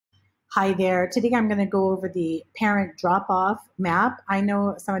Hi there. Today I'm going to go over the parent drop-off map. I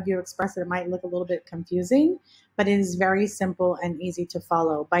know some of you expressed that it might look a little bit confusing, but it is very simple and easy to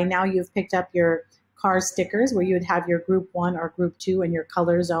follow. By now you've picked up your car stickers where you would have your group 1 or group 2 and your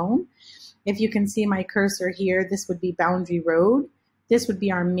color zone. If you can see my cursor here, this would be Boundary Road. This would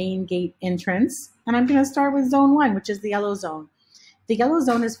be our main gate entrance. And I'm going to start with zone 1, which is the yellow zone. The yellow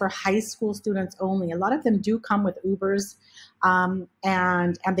zone is for high school students only. A lot of them do come with Ubers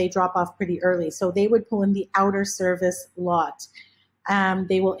and they drop off pretty early. So they would pull in the outer service lot.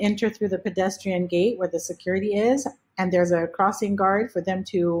 They will enter through the pedestrian gate where the security is, and there's a crossing guard for them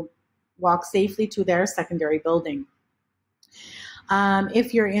to walk safely to their secondary building.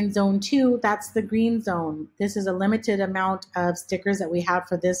 If you're in zone 2, that's the green zone. This is a limited amount of stickers that we have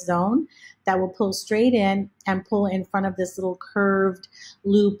for this zone that will pull straight in and pull in front of this little curved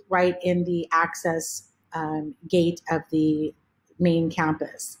loop right in the access gate of the main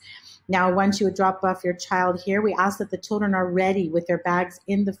campus. Now, once you would drop off your child here, we ask that the children are ready with their bags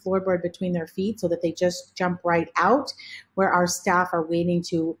in the floorboard between their feet so that they just jump right out where our staff are waiting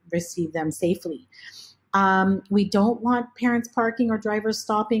to receive them safely. We don't want parents parking or drivers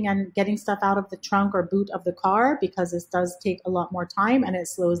stopping and getting stuff out of the trunk or boot of the car because this does take a lot more time and it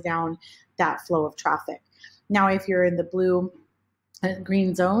slows down that flow of traffic. Now, if you're in the blue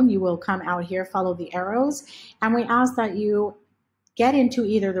green zone, you will come out here, follow the arrows, and we ask that you get into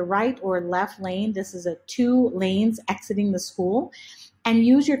either the right or left lane. This is a 2 lanes exiting the school. And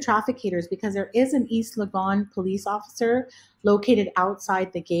use your trafficators because there is an East Legon police officer located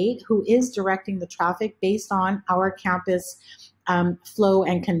outside the gate who is directing the traffic based on our campus flow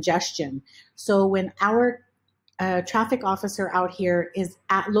and congestion. So when our traffic officer out here is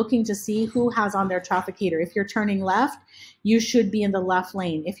looking to see who has on their trafficator, if you're turning left, you should be in the left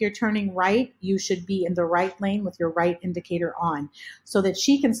lane. If you're turning right, you should be in the right lane with your right indicator on so that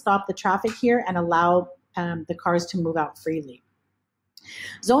she can stop the traffic here and allow the cars to move out freely.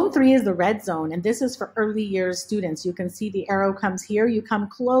 Zone 3 is the red zone, and this is for early years students. You can see the arrow comes here. You come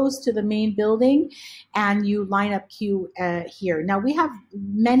close to the main building, and you line up queue here. Now, we have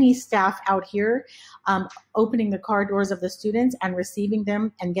many staff out here opening the car doors of the students and receiving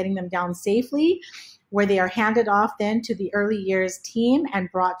them and getting them down safely, where they are handed off then to the early years team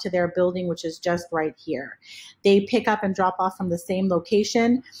and brought to their building, which is just right here. They pick up and drop off from the same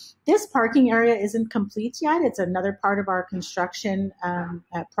location. This parking area isn't complete yet. It's another part of our construction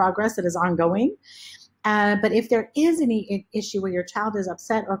progress that is ongoing. But if there is any issue where your child is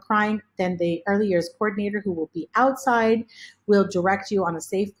upset or crying, then the early years coordinator who will be outside will direct you on a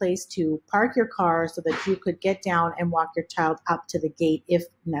safe place to park your car so that you could get down and walk your child up to the gate if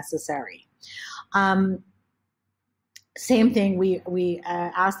necessary. Same thing, we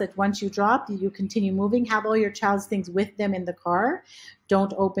ask that once you drop, you continue moving, have all your child's things with them in the car.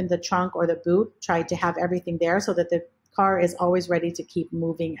 Don't open the trunk or the boot. Try to have everything there so that the car is always ready to keep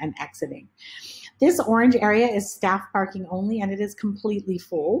moving and exiting. This orange area is staff parking only, and it is completely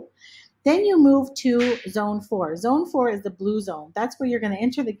full. Then you move to zone 4. Zone 4 is the blue zone. That's where you're going to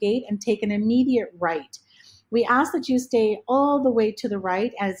enter the gate and take an immediate right. We ask that you stay all the way to the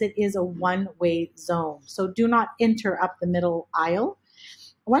right as it is a one-way zone. So do not enter up the middle aisle.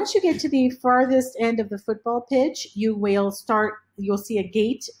 Once you get to the farthest end of the football pitch, you'll see a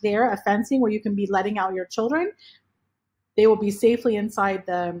gate there, a fencing where you can be letting out your children. They will be safely inside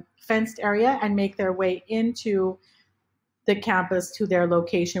the fenced area and make their way into the campus to their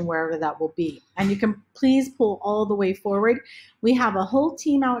location, wherever that will be. And you can please pull all the way forward. We have a whole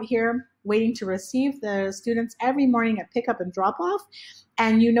team out here waiting to receive the students every morning at pickup and drop off.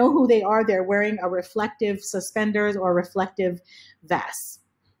 And you know who they are. They're wearing a reflective suspenders or reflective vests.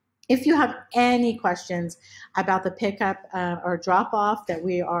 If you have any questions about the pickup or drop off that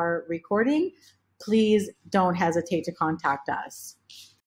we are recording, please don't hesitate to contact us.